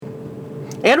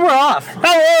And we're off.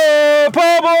 Hello,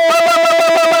 po' boys!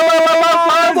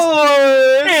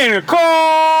 In a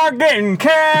car, getting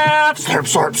calves.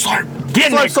 Slurp.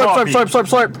 Getting that coffee.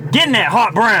 Slurp. Getting that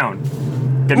hot brown.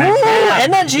 Getting Ooh, that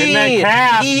calf. energy. Getting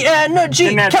that calf. Energy.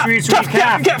 Getting that sweet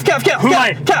calf. Who am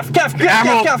I?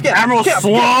 Admiral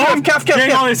Sloan?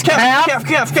 Getting all this calf?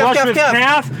 Flush with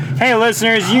calf? Hey,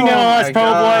 listeners, you know us, Po'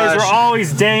 Boys. We're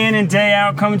always day in and day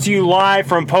out coming to you live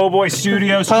from Po' Boy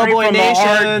Studios, straight from the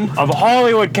heart of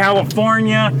Hollywood,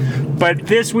 California. But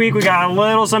this week, we got a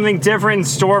little something different in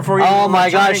store for you. Oh my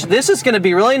gosh, this is going to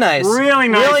be really nice. Really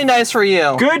nice. Really nice for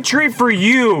you. Good treat for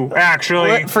you,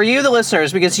 actually. For you, the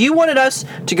listeners, because you wanted us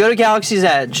to go to Galaxy's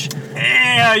Edge.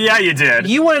 Yeah, you did.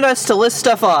 You wanted us to list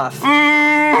stuff off.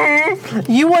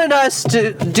 Mm-hmm. You wanted us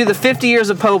to do the 50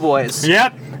 years of Po' Boys.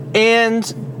 Yep. And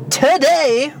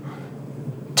today,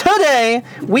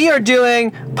 we are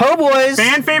doing Po' Boys.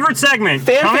 Fan favorite segment.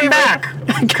 Coming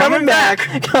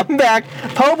back.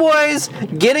 Po' Boys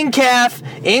getting calf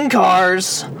in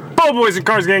cars. Po' Boys and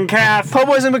cars getting calf. Po'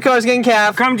 Boys and cars getting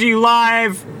calf. Come to you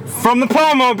live from the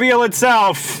Po-mobile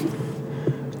itself.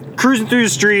 Cruising through the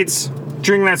streets,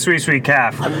 drinking that sweet, sweet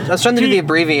calf. I was trying to do the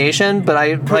abbreviation, but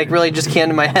I really just can't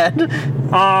in my head.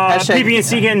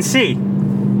 PB&C getting C.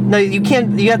 No, you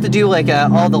can't. You have to do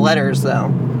all the letters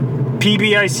though.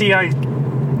 PBICGC.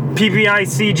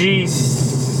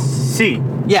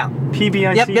 Yeah.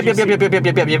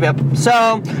 PBICGC. Yep.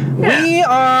 So we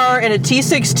are in a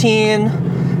T16.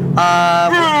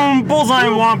 Bullseye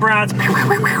and Womp Rats.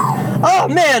 Oh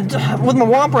man, with my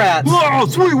Womp Rats. Whoa,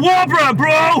 sweet Womp Rat,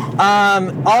 bro.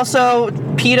 Also,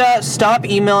 PETA, stop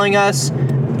emailing us.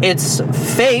 It's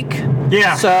fake.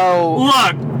 Yeah. So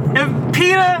look, if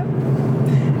PETA,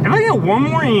 if I get one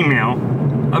more email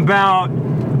about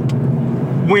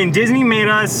when Disney made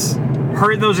us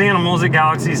hurt those animals at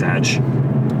Galaxy's Edge,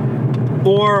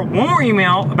 or one more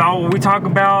email about what we talk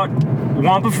about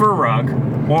Wampa for a rug,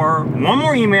 or one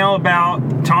more email about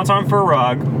Tauntaun for a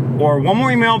rug, or one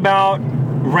more email about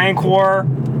Rancor,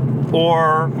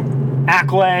 or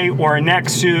Acklay, or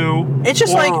Nexu, it's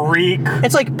just or Reek.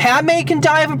 It's like Padme can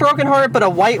die of a broken heart, but a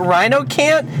white rhino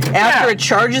can't after it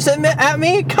charges at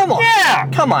me? Come on. Yeah.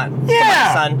 Come on.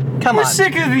 Yeah. Come on, son. Come on. We're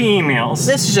sick of the emails.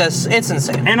 This is it's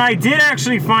insane. And I did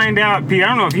actually find out, Pete, I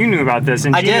don't know if you knew about this.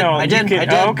 And I did.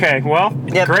 Oh, okay, well,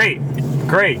 yep. Great.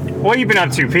 What have you been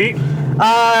up to, Pete?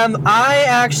 I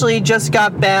actually just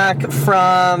got back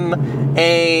from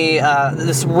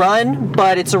this run,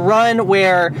 but it's a run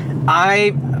where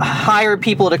I hire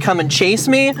people to come and chase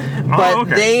me, but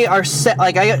they are set.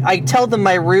 I tell them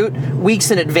my route weeks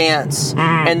in advance,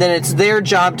 and then it's their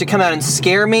job to come out and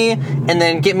scare me, and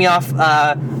then get me off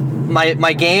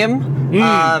my game.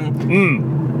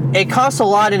 It costs a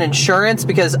lot in insurance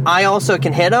because I also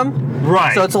can hit them.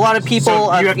 Right. So it's a lot of people.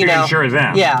 So you have to insure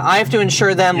them. Yeah, I have to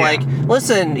insure them. Yeah.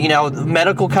 Listen,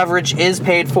 medical coverage is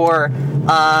paid for,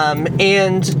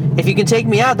 and if you can take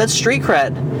me out, that's street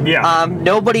cred. Yeah.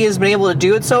 Nobody has been able to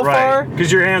do it so far.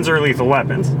 Because your hands are lethal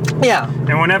weapons. Yeah.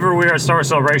 And whenever we were at Star Wars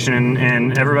Celebration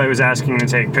and everybody was asking to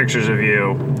take pictures of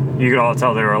you, you could all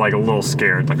tell they were a little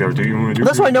scared. They were, do you want to do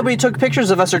That's why nobody took pictures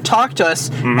of us or talked to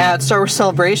us at Star Wars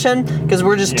Celebration, because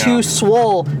we're just two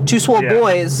swole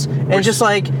boys, and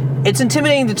it's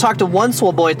intimidating to talk to one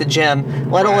swole boy at the gym,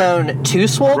 let alone two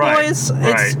swole boys.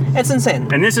 It's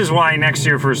insane. And this is why next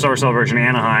year for Star Wars Celebration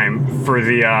Anaheim, for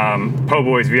the Po'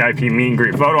 Boys VIP meet and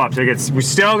greet photo op tickets, we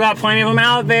still got plenty of them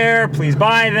out there. Please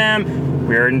buy them.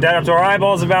 We're in debt up to our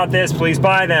eyeballs about this. Please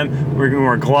buy them. We're going to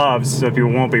wear gloves so people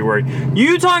won't be worried.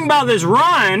 You talking about this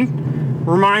run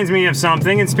reminds me of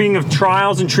something. And speaking of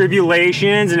trials and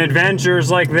tribulations and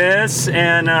adventures like this,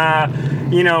 and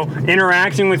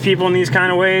interacting with people in these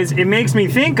kind of ways, it makes me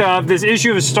think of this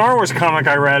issue of a Star Wars comic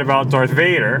I read about Darth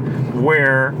Vader,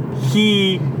 where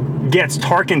he gets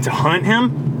Tarkin to hunt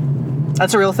him.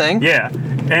 That's a real thing? Yeah.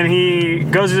 And he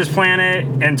goes to this planet,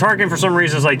 and Tarkin, for some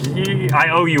reason, is like,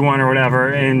 I owe you one or whatever.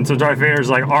 And so Darth Vader's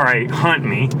like, all right, hunt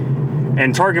me.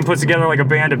 And Tarkin puts together a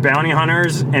band of bounty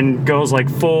hunters and goes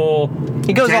full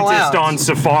dentist all out on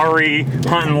safari,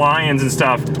 hunting lions and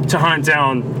stuff to hunt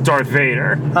down Darth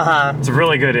Vader. It's a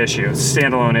really good issue. It's a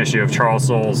standalone issue of Charles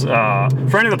Soule's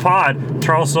friend of the pod,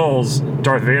 Charles Soule's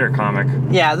Darth Vader comic.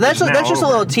 Yeah, that's just a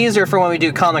little teaser for when we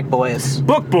do Comic Boys.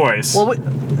 Book Boys.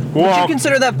 Would you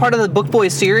consider that part of the Book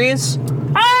Boys series?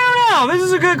 I don't know. This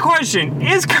is a good question.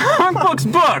 Is comic books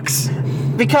books?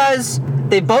 Because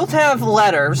they both have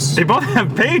letters. They both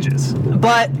have pages.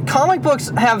 But comic books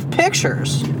have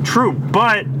pictures. True,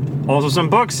 but also some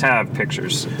books have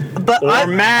pictures. Or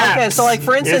maps. Okay, so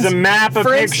for instance... There's a map of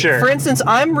picture. For instance,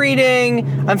 I'm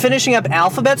finishing up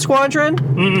Alphabet Squadron.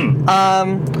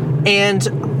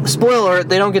 And spoiler,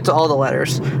 they don't get to all the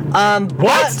letters.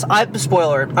 But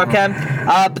spoiler, okay?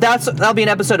 But that'll be an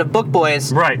episode of Book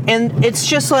Boys. Right. And it's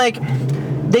just like,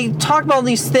 they talk about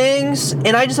these things,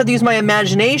 and I just have to use my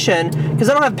imagination because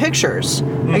I don't have pictures.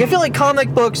 Like, I feel like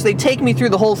comic books, they take me through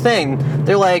the whole thing.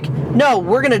 They're like, no,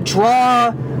 we're going to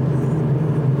draw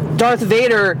Darth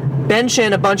Vader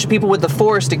benching a bunch of people with the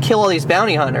Force to kill all these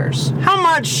bounty hunters. How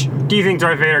much do you think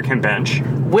Darth Vader can bench?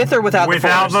 With or without the Force?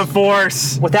 Without the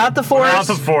Force. Without the Force? Without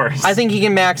the Force. I think he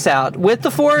can max out. With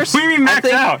the Force? What do you mean max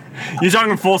out? You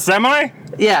talking full semi?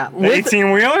 Yeah.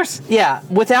 18-wheelers? Yeah.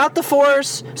 Without the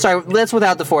Force... Sorry, that's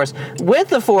without the Force. With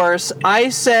the Force, I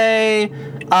say 2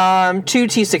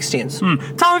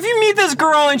 T-16s. Tom, if you meet this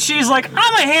girl and she's like,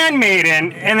 I'm a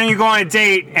handmaiden, and then you go on a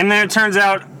date, and then it turns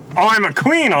out, oh, I'm a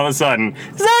queen all of a sudden,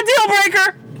 is that a deal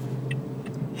breaker?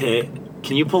 Hey,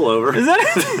 can you pull over? Is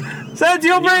that a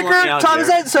deal breaker? Tom, is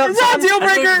that a deal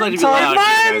breaker? If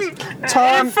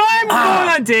I'm going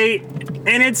on a date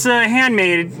and it's a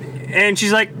handmaid and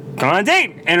she's like, going on a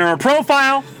date, and her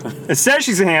profile, it says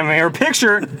she's a handmaid, her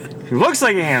picture, she looks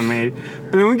like a handmaid,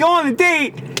 but then we go on a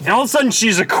date and all of a sudden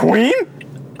she's a queen?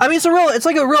 I mean, it's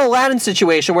like a real Aladdin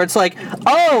situation where it's like,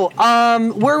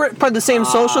 we're part of the same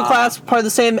social class, part of the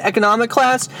same economic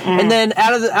class, and then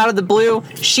out of the blue,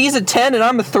 she's a 10 and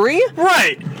I'm a 3?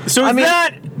 Right. So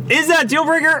is that deal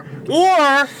breaker,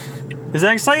 or is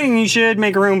that exciting? You should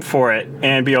make room for it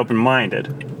and be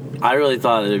open-minded. I really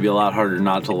thought it'd be a lot harder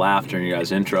not to laugh during your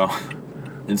guys' intro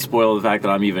and spoil the fact that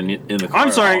I'm even in the car.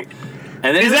 I'm sorry.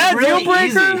 And then is that really a deal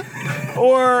breaker?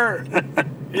 Or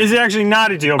is it actually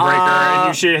not a deal breaker and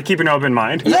you should keep an open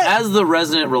mind? As the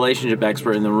resident relationship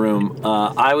expert in the room,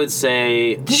 I would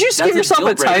say... Did you just give yourself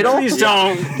a title? Please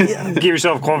don't give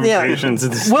yourself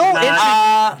qualifications.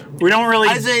 Yeah. We don't really.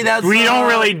 I'd say we don't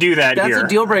really do that that's here.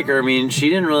 That's a deal breaker. I mean, she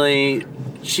didn't really...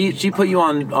 She put you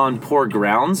on poor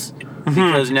grounds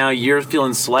because now you're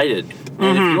feeling slighted.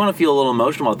 And if you want to feel a little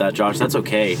emotional about that, Josh, that's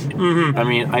okay. I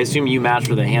mean, I assume you matched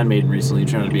with a handmaiden recently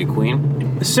trying to be a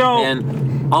queen. So... And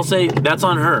I'll say that's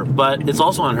on her, but it's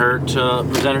also on her to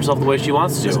present herself the way she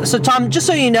wants to. So, Tom, just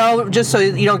so you know, just so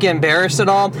you don't get embarrassed at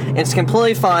all, it's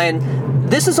completely fine.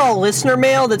 This is all listener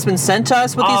mail that's been sent to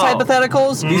us with these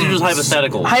hypotheticals. These are just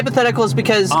hypotheticals. Hypotheticals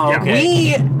because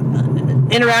we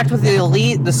interact with the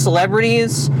elite, the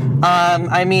celebrities.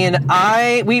 I mean,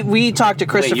 we talked to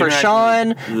Christopher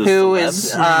Sean, who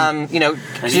is,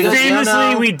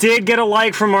 famously, we did get a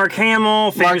like from Mark Hamill.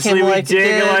 Famously, we did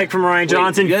get a like from Ryan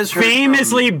Johnson.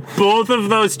 Famously, both of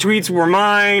those tweets were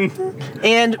mine.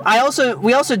 And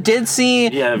we also did see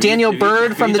Daniel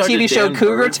Bird from the TV show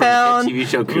Cougar Town,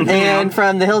 and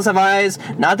from The Hills Have Eyes,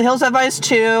 not The Hills Have Eyes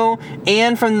 2,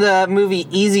 and from the movie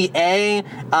Easy A.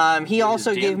 He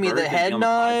also gave me the head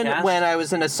nod when I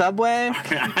was in a subway.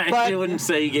 I wouldn't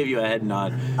say he gave you a head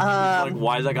nod. Like,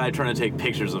 why is that guy trying to take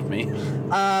pictures of me?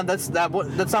 That's not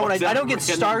what I don't get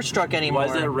starstruck anymore. Why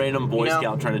is that random Boy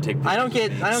Scout trying to take pictures? I don't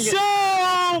get.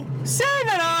 So say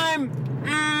that I'm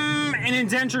an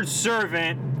indentured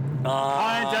servant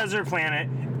on a desert planet,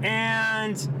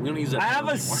 and we don't use that I have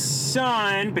a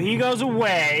son, but he goes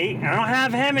away, and I don't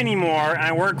have him anymore. And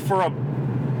I work for a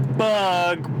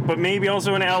bug, but maybe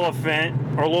also an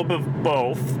elephant, or a little bit of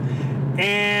both.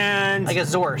 And like a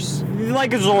Zorse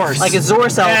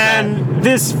elephant. And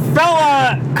this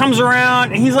fella comes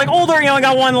around and he's like older, he only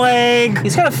got one leg.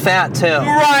 He's kind of fat too.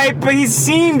 Right, but he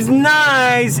seems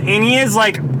nice and he is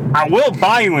like, I will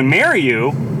buy you and marry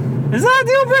you. Is that a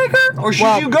deal breaker? Or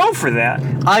should you go for that?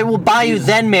 I will buy you,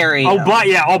 then marry you. I'll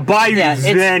buy you,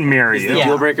 then marry you. Is the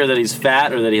deal breaker that he's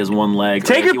fat or that he has one leg?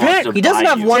 Take your pick. He doesn't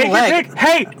have one leg.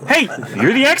 Hey,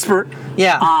 you're the expert.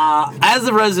 Yeah. As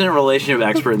the resident relationship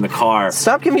expert in the car.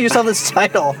 Stop giving yourself this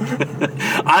title.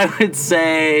 I would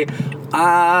say,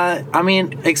 I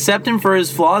mean, accept him for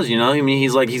his flaws, you know? I mean,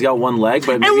 he's got one leg,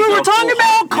 but... And we were talking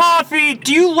about coffee.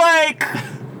 Do you like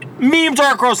medium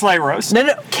dark roast, light roast?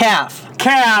 No, calf.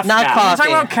 Not coffee. We're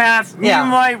talking about calf,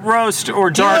 medium light roast,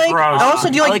 or dark roast. Also,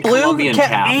 do you like blue Colombian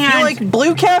calf? Do you like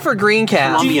blue calf or green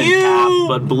calf? Colombian calf,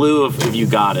 but blue if you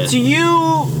got it. Do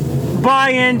you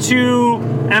buy into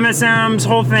MSM's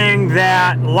whole thing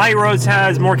that light roast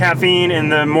has more caffeine,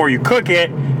 and the more you cook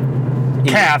it,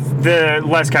 the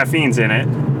less caffeine's in it?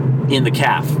 In the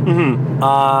calf.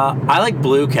 I like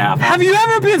blue calf. Have you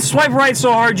ever been swiped right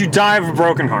so hard you die of a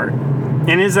broken heart?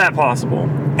 And is that possible?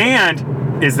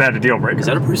 And is that a deal breaker? Is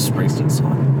that a Bruce Springsteen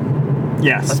song?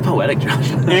 Yes. That's poetic,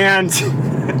 Josh. And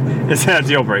is that a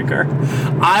deal breaker?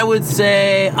 I would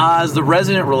say, as the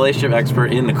resident relationship expert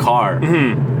in the car,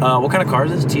 what kind of car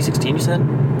is this? T16, you said?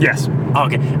 Yes. Oh,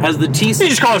 okay. As the T16... You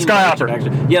just call it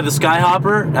Skyhopper. Yeah, the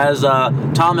Skyhopper. As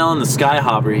Tom Ellen, the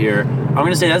Skyhopper here. I'm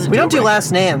going to say that's a We deal don't do breaker.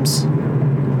 last names.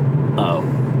 Oh.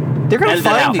 They're gonna Edit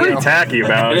that find out. you. Pretty tacky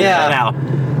about Edit it. Yeah. that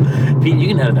out. Pete, you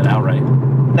can edit that out, right?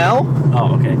 No?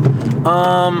 Oh, okay.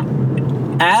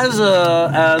 As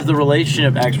the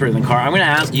relationship expert in the car, I'm going to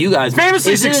ask you guys.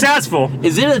 Famously is it- successful.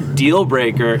 Is it a deal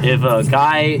breaker if a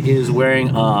guy is wearing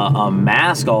a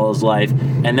mask all his life,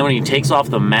 and then when he takes off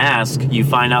the mask, you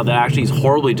find out that actually he's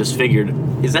horribly disfigured?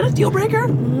 Is that a deal breaker?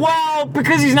 Well,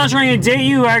 because he's not trying to date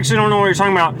you, I actually don't know what you're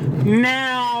talking about.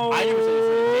 Now, I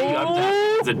never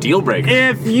said it's a deal breaker.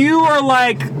 if you are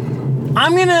like,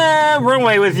 I'm gonna run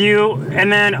away with you,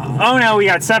 and then, oh no, we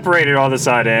got separated all of a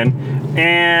sudden,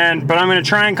 but I'm gonna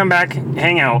try and come back,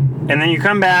 hang out, and then you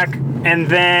come back, and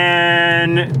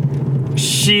then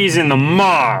she's in the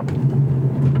mob.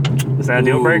 Is that a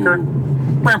deal breaker?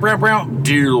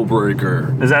 Deal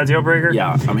breaker. Is that a deal breaker?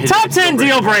 Yeah, I'm hitting Top the 10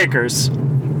 deal breaker. breakers.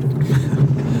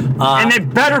 And they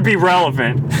better be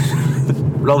relevant.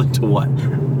 Relevant to what?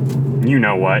 You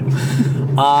know what.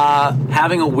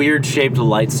 Having a weird shaped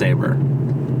lightsaber.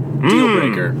 Deal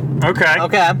breaker. Okay.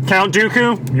 Okay. Count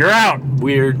Dooku, you're out.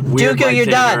 Weird Dooku, you're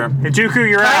lightsaber. done. Hey, Dooku,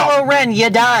 you're out. Kylo Ren, you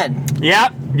done.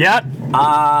 Yep.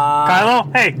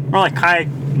 Kylo, hey, more like Kai.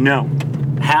 No.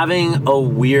 Having a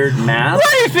weird mask.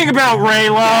 What do you think about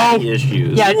Raylo?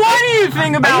 Issues. Yeah. What do you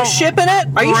think Are about you shipping it?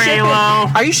 Are you shipping?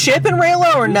 Raylo? Are you shipping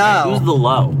Raylo or Who's no? the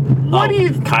low? What do you-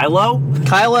 Kylo?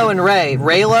 Kylo and Ray.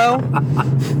 Raylo?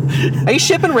 Are you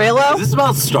shipping Is Raylo? this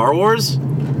about Star Wars?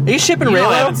 Are you shipping You know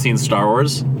I haven't Raylo? seen Star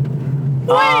Wars.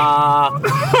 What do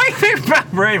you think about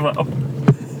Raylo?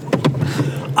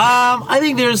 I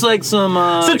think there's like some.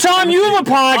 So, Tom, you have a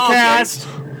podcast.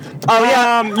 Oh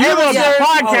yeah. You have a Listeners-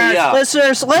 podcast. yeah.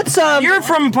 Listeners, let's You're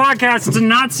from a podcast. It's a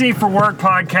not safe for work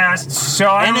podcast. So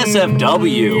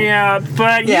NSFW. Yeah,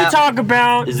 but Yeah. you talk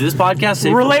about Is this podcast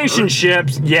safe for work?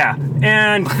 relationships, yeah,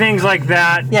 and things like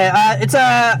that. Yeah, it's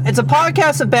a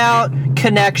podcast about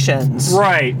connections.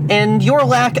 Right. And your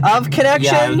lack of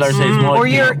connections, Yeah, I was about to say it's more or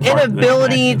like your being apart than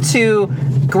inability connections. to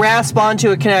grasp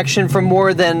onto a connection for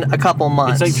more than a couple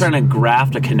months. It's like trying to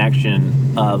graft a connection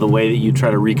the way that you try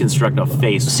to reconstruct a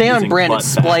face. Stay on using brand. butt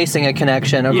It's fat. splicing a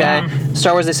connection. Okay. Yeah.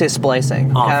 Star Wars, they say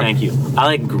splicing. Oh, okay? thank you. I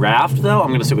like graft though. I'm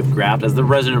going to stick with graft as the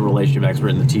resident relationship expert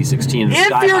in the T16. The If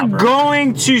you're Skyhopper.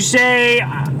 going to say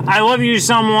I love you to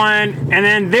someone and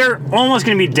then they're almost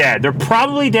going to be dead, they're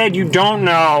probably dead, you don't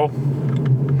know,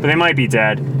 but they might be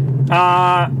dead,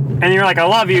 and you're like, I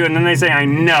love you, and then they say I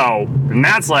know, and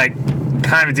that's like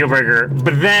kind of a deal breaker,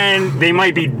 but then they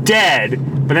might be dead,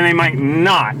 but then they might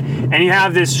not, and you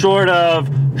have this sort of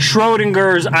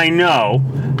Schrodinger's I know,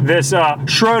 this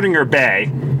Schrodinger Bay.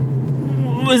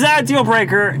 Is that a deal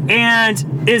breaker?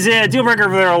 And is it a deal breaker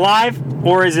if they're alive,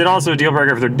 or is it also a deal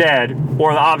breaker if they're dead,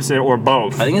 or the opposite, or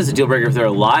both? I think it's a deal breaker if they're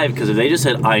alive, because if they just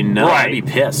said I know, Right. I'd be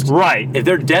pissed. Right. If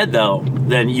they're dead though,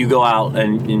 then you go out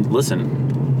and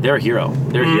listen. They're a hero.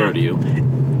 They're a hero to you.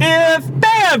 If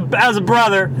Bay has a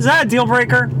brother, is that a deal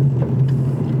breaker?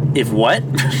 If what?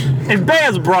 If Bay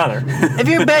has a brother, If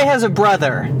your bae has a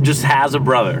brother, Just has a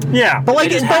brother. yeah, but like,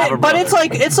 They just have a but it's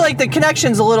brother. like the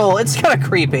connection's a little. It's kind of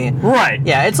creepy. right.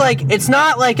 Yeah, it's like it's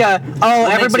not like a makes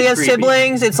everybody it has creepy?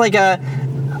 siblings. It's like a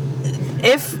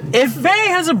if Bay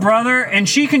has a brother, and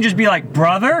she can just be like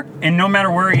brother, and no matter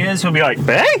where he is, he'll be like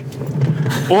Bay.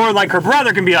 Or like her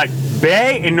brother can be like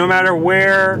Bay, and no matter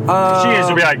where she is,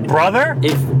 he'll be like brother.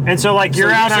 If And so like you're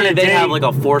so out you on say a they date. have like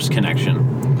a force connection.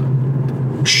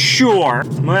 Sure.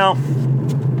 Well,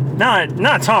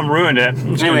 not Tom ruined it.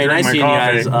 I'm just gonna Anyway, drink nice my seeing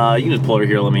coffee. you guys. You can just pull over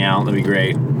here, let me out. That'd be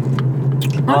great.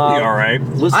 I'll be all right.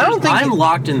 Listen, I don't think I'm you-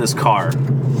 locked in this car.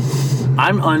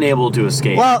 I'm unable to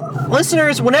escape. well,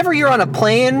 listeners, whenever you're on a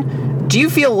plane, do you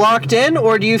feel locked in,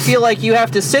 or do you feel like you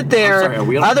have to sit there? sorry, are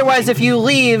we on a Otherwise, if you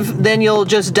leave, then you'll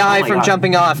just die Oh my from God.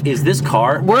 jumping off. Is this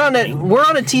car? We're on a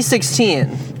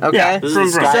T16. Okay. Yeah, This from-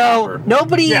 is a from- So Skyhopper.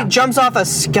 nobody Yeah. jumps off a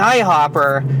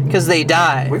Skyhopper because they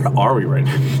die. Where are we right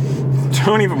now?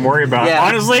 Don't even worry about it. Yeah.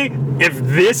 Honestly, if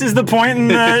this is the point in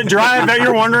the drive that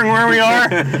you're wondering where we are,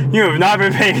 you have not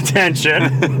been paying attention.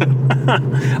 I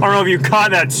don't know if you caught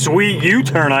that sweet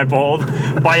U-turn I pulled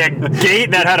by a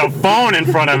gate that had a phone in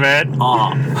front of it.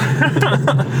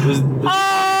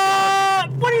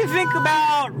 What do you think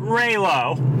about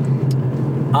Raylo?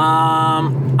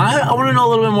 I want to know a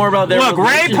little bit more about their Look,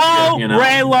 relationship, Raypo, you know?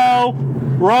 Raylo,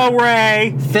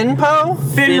 Ro-Ray, Finpo?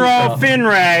 Finro, Finpo.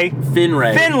 Finray,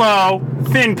 Finray. Finlo,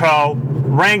 Finpo,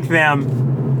 rank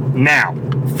them Now,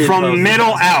 Finn from Poe's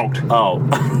middle the out. Oh.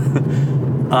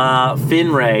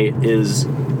 Finn Ray is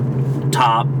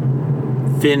top.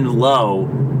 Finn Low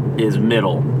is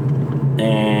middle.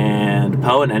 And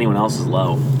Poe and anyone else is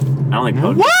low. I don't think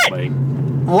Poe needs What? anybody.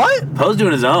 What? Poe's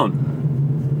doing his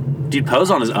own. Dude,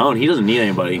 Poe's on his own. He doesn't need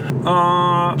anybody.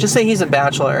 Just say he's a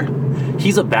bachelor.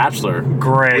 He's a bachelor.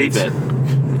 Great. Believe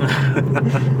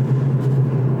it.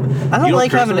 I don't You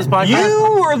like curse having on this a... podcast?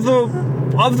 You are of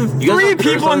the You guys three don't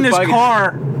curse people on in this this podcast?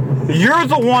 car, you're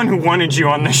the one who wanted you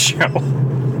on this show.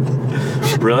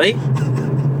 Really?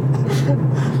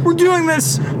 We're doing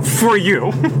this for you.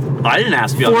 I didn't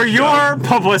ask you on For the your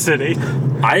publicity. show.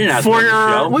 I didn't ask you For on the your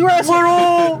show. We were asking...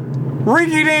 little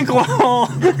rinky-dink little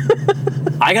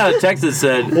I got a text that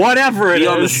said, whatever it be is.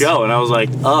 on the show. And I was like,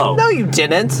 oh. No, you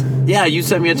didn't. Yeah, you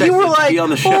sent me a text You were to like, be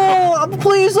on the show. oh,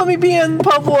 please let me be in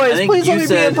Po' I Boys. think Please you let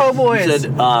me be in Po' Boys. You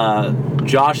said,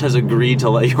 Josh has agreed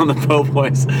to let you on the Po'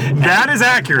 Boys. That is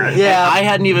accurate. Yeah. I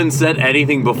hadn't even said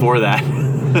anything before that.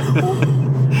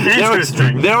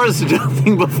 Interesting. There was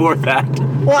nothing before that.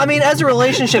 Well, I mean, as a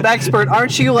relationship expert,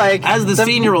 aren't you like... As the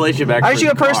senior relationship expert. Aren't you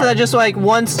a person that just like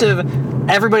wants to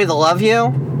everybody to love you?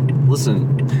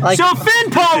 Listen, Like, So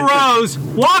Finn Paul Rose,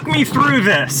 walk me through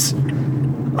this.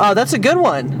 oh, that's a good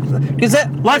one. Is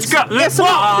that... Let's go. Yes,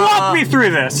 Walk me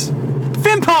through this.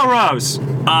 Finn Paul Rose.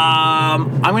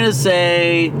 I'm gonna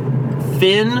say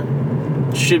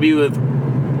Finn should be with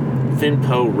Finn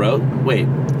Poe Rose. Wait,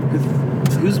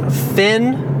 who's?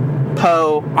 Finn,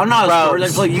 Poe, I'm not a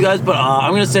Rose. sports like you guys, but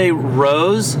I'm gonna say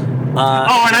Rose. Oh,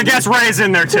 and I guess Ray's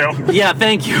in there too. Yeah,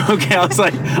 thank you. Okay, I was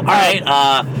like, all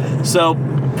right. So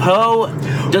Poe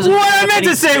doesn't. What I have meant any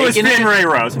to say was stake in Finn it. Ray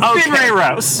Rose. Okay. Finn Ray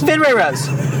Rose. Finn Ray Rose.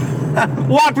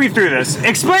 Walk me through this.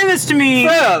 Explain this to me.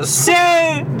 Rose.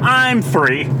 Say I'm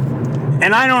free,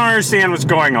 and I don't understand what's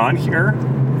going on here.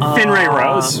 Finn Ray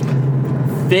Rose.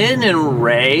 Finn and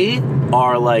Ray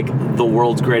are like the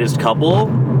world's greatest couple,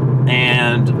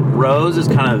 and Rose is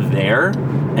kind of there,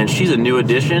 and she's a new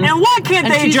addition. And why can't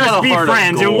And they she's got just a be heart of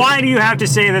friends? And gold. why do you have to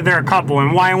say that they're a couple?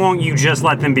 And why won't you just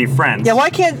let them be friends? Yeah, why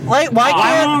can't... Like, why Why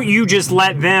can't... won't you just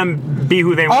let them be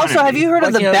who they want to Also, be? have you heard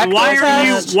of Why the can't- Bechdel Why are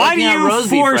test? you? Why Why do can't you Rose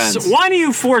be force? friends? Why do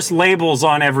you force labels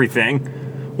on everything?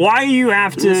 Why do you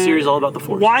have Isn't to? this series all about the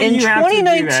Force? Why do In you have to do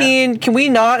that? 2019, can we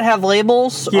not have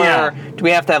labels? Yeah. Or do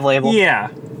we have to have labels? Yeah.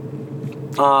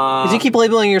 Because you keep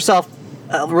labeling yourself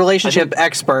a relationship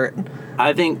expert.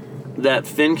 I think that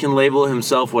Finn can label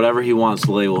himself whatever he wants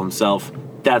to label himself.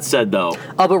 That said, though,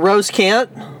 Oh, but Rose can't?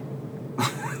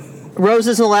 Rose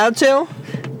isn't allowed to?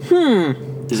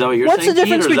 is that what you're What's the saying?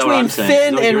 difference Pete, or is that what I'm between saying? Is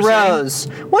Finn that what and you're saying? Rose?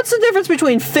 What's the difference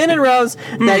between Finn and Rose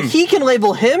that he can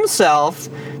label himself,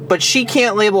 but she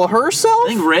can't label herself? I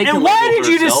think Ray can And why label did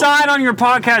you herself. decide on your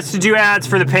podcast to do ads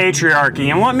for the patriarchy?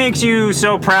 And what makes you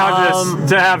so proud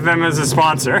to have them as a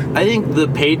sponsor? I think the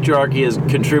patriarchy has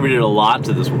contributed a lot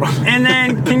to this world. And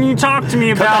then, can you talk to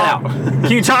me about? that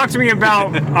Can you talk to me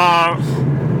about?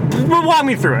 Walk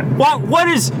me through it. What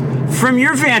is, from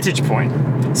your vantage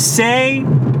point? Say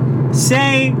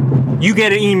you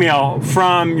get an email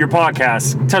from your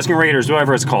podcast, Tuscan Raiders,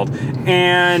 whatever it's called,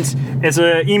 and it's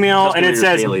an email Tuscan and it Raiders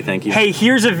says, Daily, thank you. "Hey,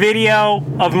 here's a video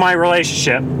of my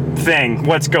relationship thing.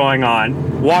 What's going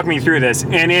on? Walk me through this."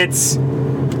 And it's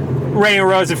Ray and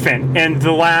Rose and Finn, and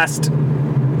the last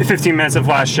 15 minutes of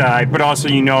Last Jedi, but also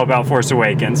you know about Force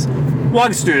Awakens.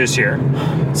 Walk us through this here.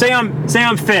 Say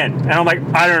I'm Finn, and I'm like,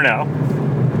 I don't know.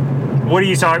 What are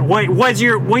you talking? What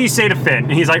do you say to Finn?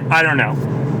 And he's like, I don't know.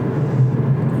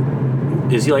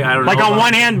 Is he like, I don't know. Like on about-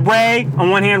 one hand Ray, on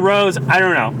one hand Rose, I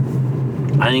don't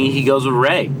know. I think he goes with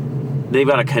Ray. They've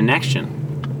got a connection.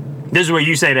 This is what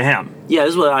you say to him. Yeah,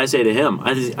 this is what I say to him.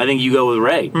 I think you go with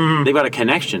Ray. Mm-hmm. They've got a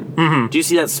connection. Do you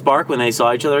see that spark when they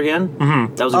saw each other again?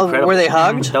 Mm-hmm. That was Oh, incredible. were they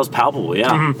hugged? That was palpable, yeah.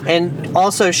 Mm-hmm. And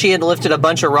also, she had lifted a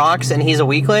bunch of rocks, and he's a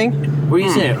weakling. What are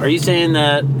you saying? Are you saying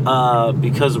that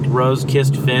because Rose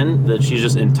kissed Finn, that she's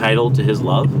just entitled to his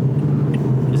love?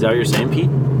 Is that what you're saying, Pete?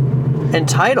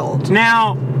 Entitled.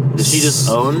 Now, Does she just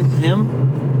own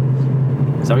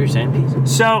him? Is that what you're saying, Pete?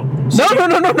 so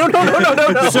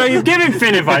No. So you've given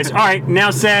Finn advice. All right, now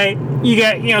say you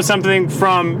get something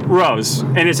from Rose,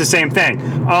 and it's the same thing.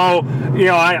 Oh,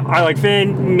 I like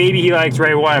Finn. Maybe he likes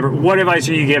Ray. Whatever. What advice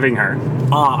are you giving her?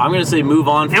 I'm going to say move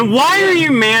on. And why are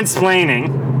you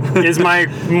mansplaining? Is my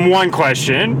one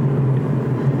question.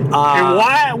 And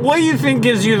why? What do you think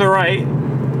gives you the right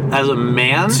As a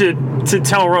man? to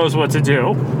tell Rose what to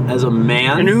do? As a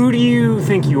man? And who do you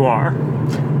think you are?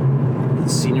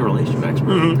 Senior relationship expert.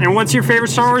 And what's your favorite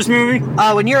Star Wars movie?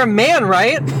 And you're a man,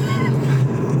 right?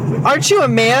 Aren't you a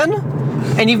man?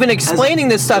 And you've been explaining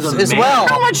this stuff as a as man? well.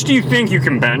 How much do you think you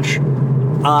can bench?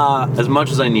 As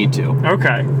much as I need to.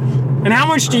 Okay. And how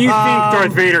much do you think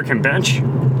Darth Vader can bench?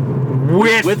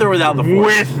 With or without the Force?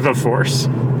 With the Force.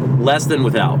 Less than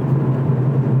without.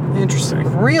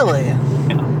 Interesting. Really?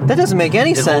 Yeah. That doesn't make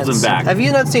any It sense. holds him back. Have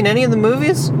you not seen any of the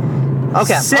movies?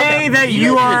 Okay. Say that Do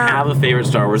you you guys are. even have a favorite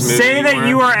Star Wars movie? Say that anymore?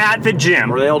 you are at the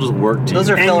gym. Or they all just work together. Those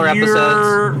are filler and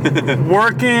episodes. you're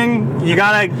working. You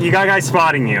got a guy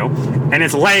spotting you, and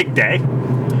it's leg day,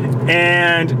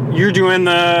 and you're doing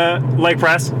the leg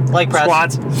press,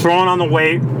 squats, throwing on the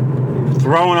weight.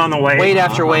 Weight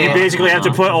after weight. You basically have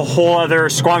to put a whole other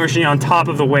squat machine on top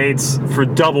of the weights for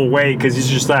double weight because it's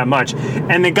just that much.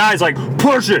 And the guy's like,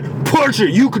 push it,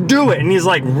 you can do it. And he's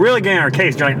like really getting in our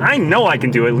case. You're like, I know I can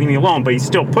do it, leave me alone, but he's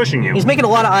still pushing you. He's making a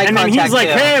lot of eye And contact. then he's like,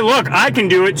 too. hey, look, I can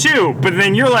do it too. But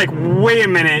then you're like, wait a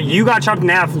minute, you got chopped in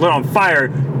half, lit on fire.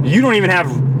 You don't even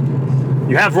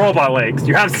you have robot legs.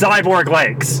 You have cyborg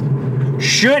legs.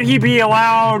 Should he be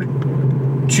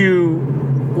allowed to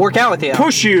work out with you.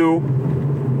 push you?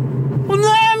 Well,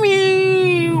 let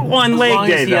me one As leg long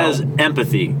day as he though. has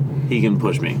empathy, he can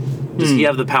push me. Does he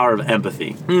have the power of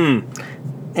empathy?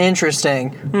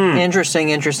 Interesting.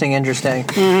 Interesting.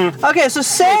 Okay, so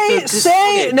Wait,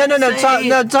 say no,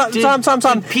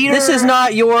 Tom. Peter- This is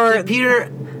not your. Did Peter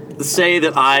say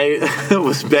that I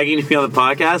was begging to be on the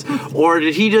podcast, or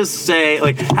did he just say,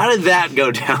 like, how did that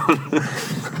go down?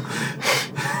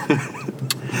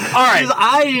 All right. Because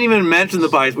I didn't even mention the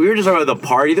podcast. We were just talking about the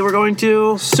party that we're going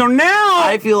to. So now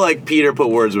I feel like Peter put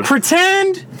words with.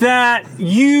 pretend that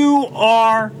you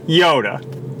are Yoda.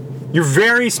 You're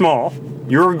very small.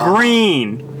 You're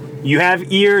green. You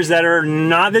have ears that are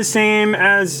not the same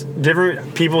as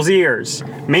different people's ears.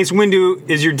 Mace Windu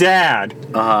is your dad.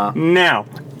 Now,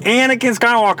 Anakin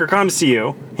Skywalker comes to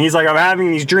you. He's like, I'm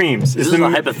having these dreams. Is this a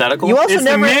hypothetical? You also It's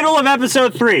never. the middle of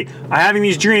episode 3. I'm having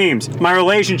these dreams. My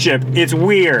relationship, it's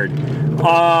weird.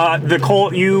 The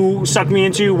cult you sucked me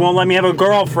into won't let me have a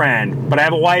girlfriend, but I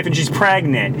have a wife and she's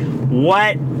pregnant.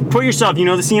 What? Put yourself, you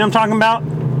know the scene I'm talking about?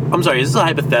 I'm sorry, is this a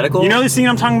hypothetical? You know the scene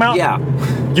I'm talking about? Yeah.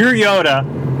 You're Yoda.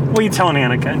 What are you telling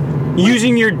Anakin?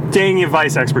 Using your dating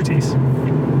advice expertise.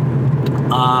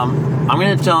 I'm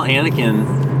going to tell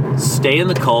Anakin, stay in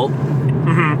the cult.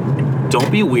 Don't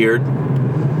be weird.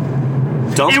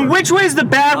 Dumper. And which way is the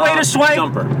bad way to swipe?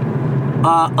 Dumper.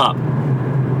 Up.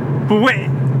 But wait,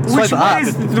 Swipe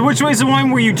up. which way is the one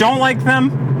where you don't like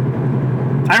them?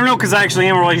 I don't know because I actually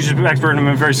am a relationship expert and I'm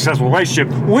in a very successful relationship.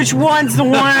 Which one's the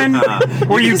one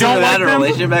where you Consider don't that like a them?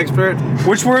 relationship expert?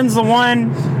 Which one's the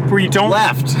one where you don't?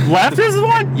 Left. Left is the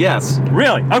one? Yes.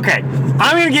 Really? Okay.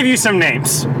 I'm going to give you some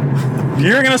names.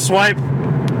 You're going to swipe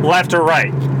left or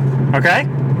right. Okay?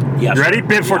 Yes. You ready?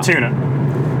 Bib Yeah.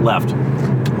 Fortuna. Left.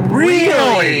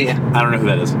 Really? I don't know who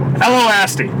that is. Hello,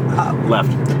 Asti. Left.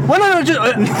 Well, no,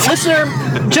 listener,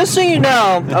 just so you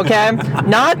know, okay,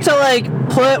 not to like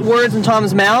put words in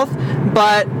Tom's mouth,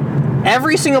 but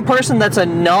every single person that's a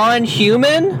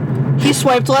non-human, he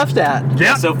swiped left at.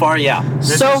 Yeah. So far, yeah.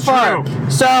 This so is far. true.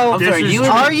 So, I'm This sorry, is you true.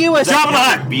 are you a Drop the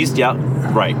Hutt. beast? Yeah.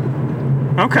 Right.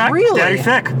 Okay. Really? Daddy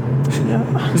thick.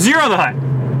 Zero the Hutt.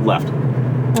 Left.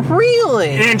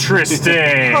 really?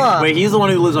 Interesting. Huh. Wait, he's the one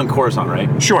who lives on Coruscant,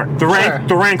 right? Sure. The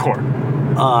Rancor.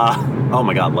 Oh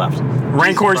my God, left.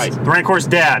 Rancor's Right. the Rancor's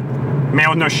dad. Man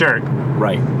with no shirt.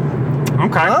 Right.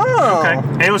 Okay. Oh. Okay.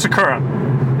 Aayla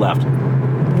Secura. Left.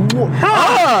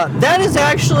 That is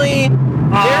actually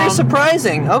very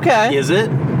surprising. Okay. Is it?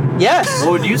 Yes.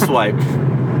 What would you swipe?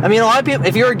 I mean, a lot of people,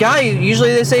 if you're a guy,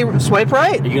 usually they say swipe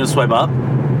right. Are you gonna swipe up?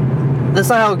 That's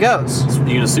not how it goes.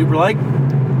 You gonna super like?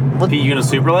 What- Pete, you gonna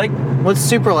super like? What's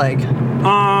super leg?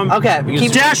 Okay. You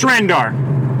Keep, Dash Rendar.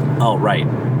 Oh, right.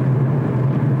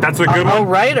 That's a good oh, one.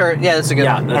 right? Or, yeah, that's a good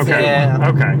Yeah, one. that's Okay. Yeah.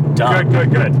 Okay. Duh.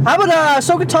 Good. How about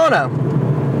Ahsoka Tano?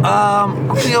 I'm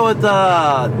gonna go with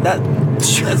that. That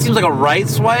seems like a right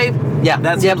swipe. Yeah.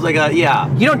 That Yep. seems like a yeah.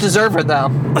 You don't deserve her,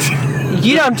 though.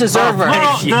 You don't deserve her.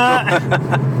 Well, Thank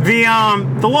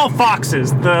the little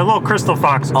foxes, the little crystal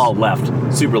foxes. Oh, left.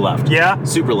 Super left. Yeah.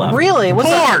 Super left. Really? What's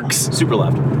that? Porgs. Super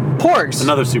left. Porgs.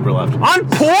 Another super left. On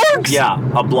porgs? Yeah,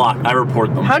 a block. I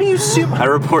report them. How do you super? I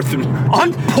report them.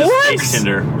 On Just porgs? face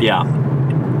Tinder. Yeah.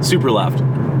 Super left.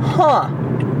 Huh.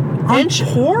 On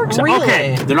porgs? Really?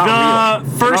 Okay. They're not real.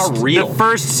 They're First, not real. The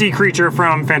first sea creature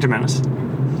from Phantom Menace,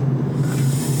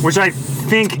 which I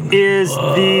think is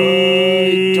I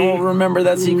the don't remember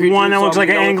that secret. one that looks like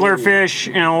an anglerfish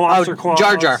and a lobster claw.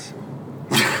 Jar Jar.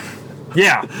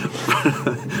 Yeah,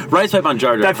 Right swipe on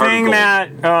Jar Jar. that heart of thing gold. that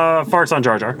farts on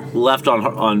Jar Jar. Left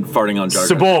on farting on Jar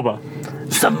Jar. Sebulba.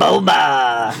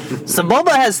 Saboba. Saboba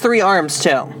has 3 arms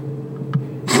too.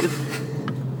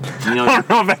 You know, I don't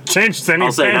know if that changed anything.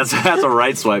 I'll say that's a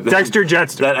right swipe. Dexter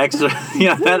Jetster. That extra,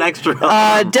 that extra.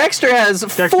 Dexter has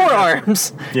four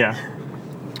arms. Yeah.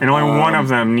 And only one of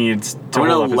them needs to I'm hold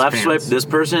gonna up his left pants. swipe this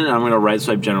person, and I'm gonna right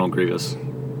swipe General Grievous.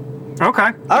 Okay.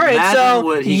 All right, Imagine so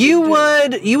what he you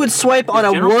could do. would swipe on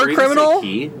a General war Grievous criminal? a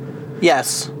key?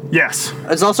 Yes. Yes.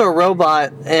 It's also a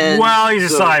robot, and Well, he's a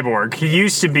So- cyborg. He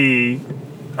used to be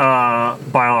a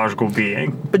biological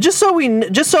being. but just so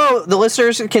the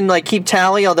listeners can like keep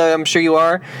tally, although I'm sure you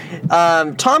are,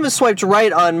 Tom has swiped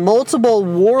right on multiple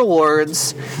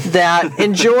warlords that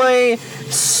enjoy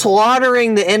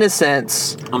slaughtering the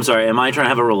innocents. I'm sorry. Am I trying to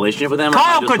have a relationship with them? or am I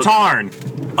Kyle just looking-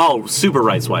 Katarn. Oh, super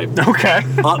right swipe. Okay.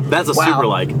 That's a Wow. super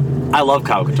like. I love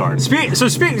Kyle Katarn.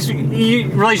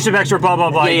 Relationship expert, blah blah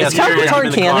blah. Yeah, Is Kyle you're- Katarn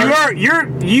in the canon? car.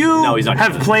 You No, he's not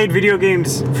have canon. played video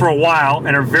games for a while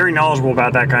and are very knowledgeable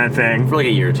about that kind of thing. For like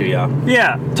a year or two, yeah.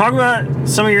 Yeah, talk about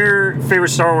some of your favorite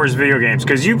Star Wars video games,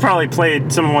 because you probably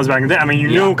played some of the ones back in the day. I mean, you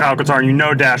know Kyle Katarn, you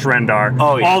know Dash Rendar.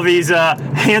 Oh, yeah. All these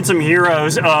handsome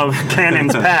heroes of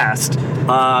canon's past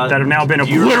that have now been do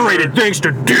you obliterated remember- thanks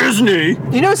to Disney.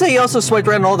 You notice how he also swiped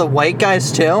right on all the white guys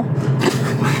too?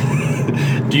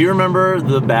 Do you remember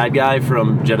the bad guy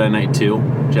from Jedi Knight 2?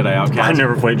 Jedi Outcast? I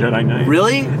never played Jedi Knight.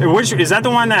 Really? Which is that the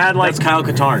one that had like That's Kyle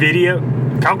Katarn. video?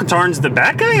 Kyle Katarn's the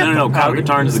bad guy? No. Kyle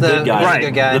Katarn is the good guy. Right.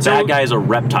 Good guy. The bad guy is a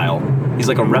reptile. He's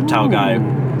like a reptile guy.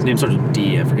 His name starts with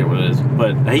D. I forget what it is,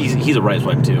 but he's a right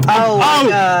swipe too. Oh, Oh, like,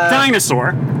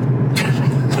 dinosaur.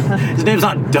 His name's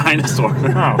not Dinosaur.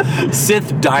 Oh.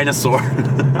 Sith Dinosaur.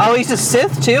 oh, he's a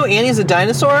Sith too, and he's a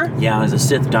dinosaur. Yeah, he's a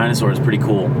Sith Dinosaur. It's pretty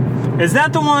cool. Is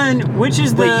that the one? Which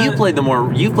is the? Wait,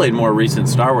 you've played more recent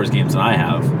Star Wars games than I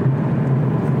have.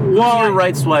 Well, Your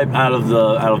right swipe out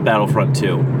of Battlefront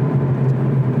 2.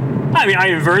 I mean,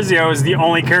 Ivan Versio is the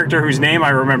only character whose name I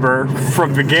remember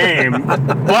from the game,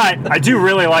 but I do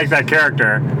really like that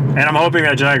character, and I'm hoping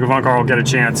that Janica Vonkar will get a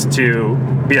chance to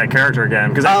be that character again,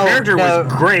 because that character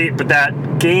was great, but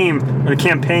that game, the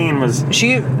campaign was.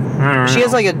 She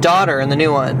has like a daughter in the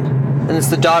new one, and it's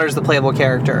the daughter's the playable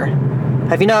character.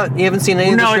 Have you haven't seen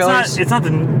any of the No, trailers? it's not the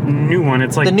new one.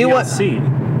 It's like The new one- DLC.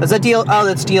 Is that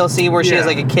that's DLC where she has Yeah.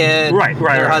 like a kid, Right, and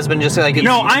her husband just like.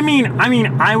 No, I mean,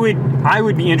 I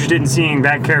would be interested in seeing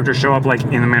that character show up like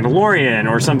in The Mandalorian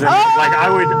or something. Like I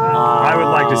would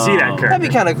like to see that character. That'd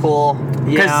be kind of cool.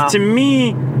 Because to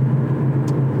me,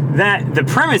 that the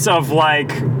premise of like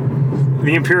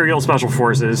the Imperial Special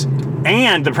Forces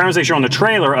and the premise they show in the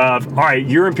trailer of, all right,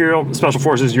 you're Imperial Special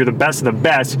Forces, you're the best of the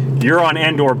best, you're on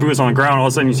Endor, boots on the ground, all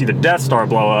of a sudden you see the Death Star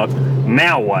blow up.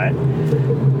 Now what?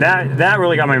 That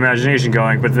really got my imagination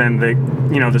going. But then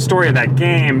the story of that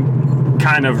game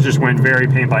kind of just went very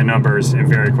paint by numbers and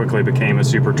very quickly became a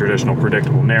super traditional,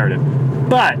 predictable narrative.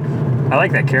 But I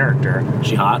like that character.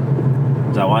 She hot?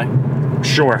 Is that why?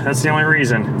 Sure, that's the only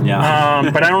reason. Yeah.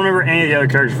 But I don't remember any of the other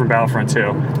characters from Battlefront 2.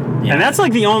 Yeah. And that's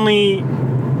like the only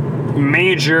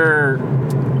major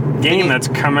game that's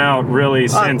come out really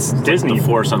since Disney. The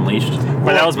Force Unleashed.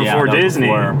 But that was before that was Disney.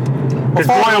 before. Because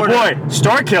Fallen boy, oh Order. boy,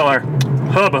 Star Killer,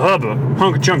 hubba,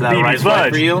 hunk of chunk Is that a BB right swipe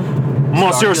fudge. for you?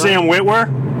 Monsieur Star Killer? Sam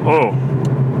Witwer. Oh,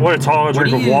 what a tall What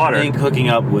drink do of you water. think hooking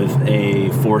up with a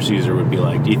Force user would be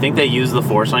like? Do you think they use the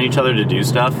Force on each other to do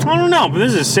stuff? I don't know, but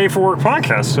this is a safe for work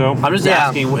podcast, so. I'm just Yeah.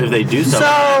 asking if they do stuff.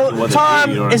 So, what they Tom,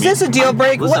 do, you know what is I mean? this a deal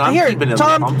break? Listen, What- I'm here, keeping it,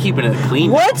 Tom, I'm keeping it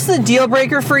clean. What's the deal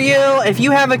breaker for you if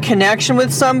you have a connection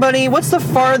with somebody? What's the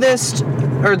farthest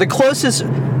or the closest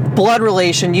blood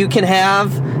relation you can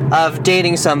have of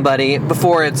dating somebody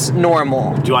before it's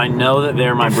normal? Do I know that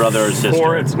they're my brother or sister?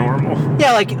 Or it's normal.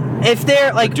 Yeah, like if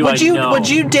they're like, do would I you know? would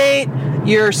you date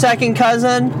your second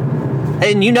cousin?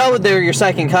 And you know they're your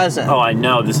second cousin. Oh, I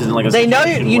know. This isn't like a They know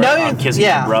situation you where know I'm kissing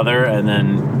yeah. your brother and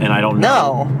I don't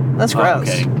know. No, that's Oh, gross.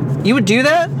 okay. You would do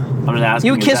that? I'm just asking.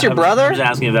 You would if kiss your brother? I'm just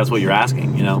asking if that's what you're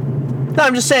asking. You know. No,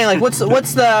 I'm just saying, like, what's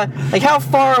the like how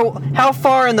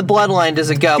far in the bloodline does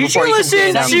it go Did before you you listen can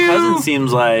date them? to- Cousin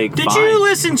seems like. Did fine. you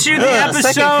listen to the Ugh,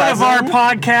 second episode of our cousin?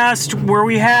 podcast where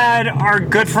we had our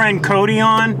good friend Cody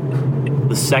on?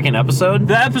 The second episode?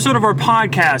 The episode of our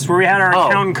podcast where we had our Oh,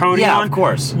 accountant Cody yeah, on? of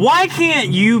course. Why can't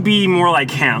you be more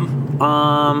like him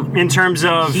in terms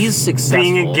of He's being a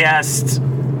successful. guest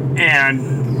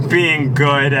and being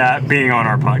good at being on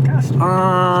our podcast?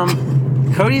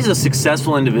 Cody's a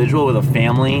successful individual with a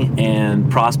family and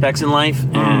prospects in life,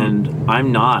 and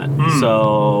I'm not.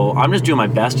 So I'm just doing my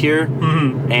best here.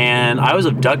 And I was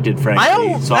abducted, frankly. So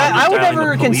I'm just I would dialing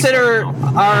never the police consider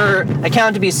right now. our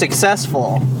account to be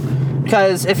successful.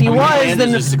 Because if he I mean, was, Brand then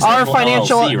is a our successful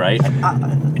financial LLC, right?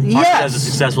 Mark has a yes,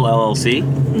 successful LLC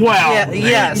Well, Yeah,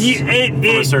 yes. from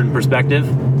a certain perspective.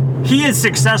 he is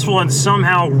successful in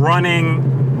somehow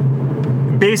running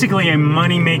basically a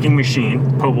money-making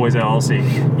machine, Po' Boys LLC,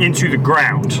 into the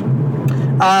ground.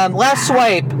 Last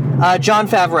swipe, Jon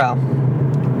Favreau.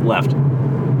 Left.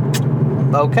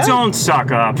 Okay. Don't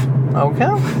suck up. Okay.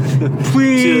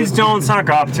 Please don't suck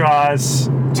up to us.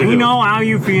 We who? know how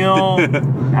you feel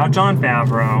about Jon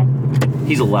Favreau.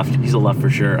 He's a left. He's a left for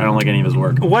sure. I don't like any of his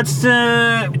work. What's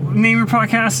the name of your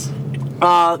podcast?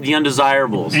 The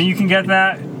Undesirables. And you can get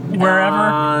that wherever?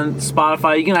 On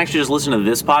Spotify. You can actually just listen to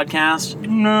this podcast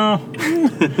No.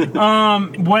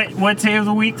 What day of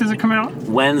the week does it come out?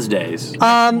 Wednesdays.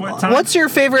 What time? What's your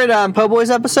favorite Po' Boys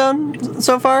episode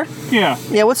so far? Yeah.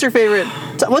 Yeah, what's your favorite?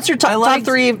 What's your top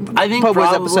 3 I think Po' Boys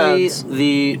probably episodes?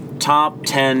 the top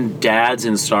 10 dads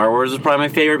in Star Wars is probably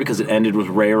my favorite because it ended with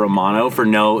Ray Romano for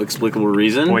no explicable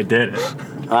reason. Boy, did it.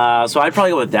 So I'd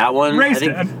probably go with that one. Ray's I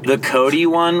think dad. the Cody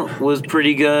one was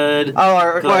pretty good. Oh,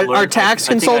 our 'Cause I learned- tax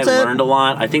I think I consultant? learned a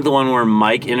lot. I think the one where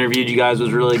Mike interviewed you guys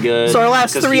was really good. So our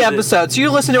last because 3 he's a- episodes. You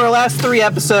listened to our last 3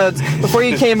 episodes before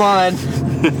you came on.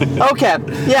 Okay,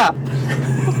 yeah.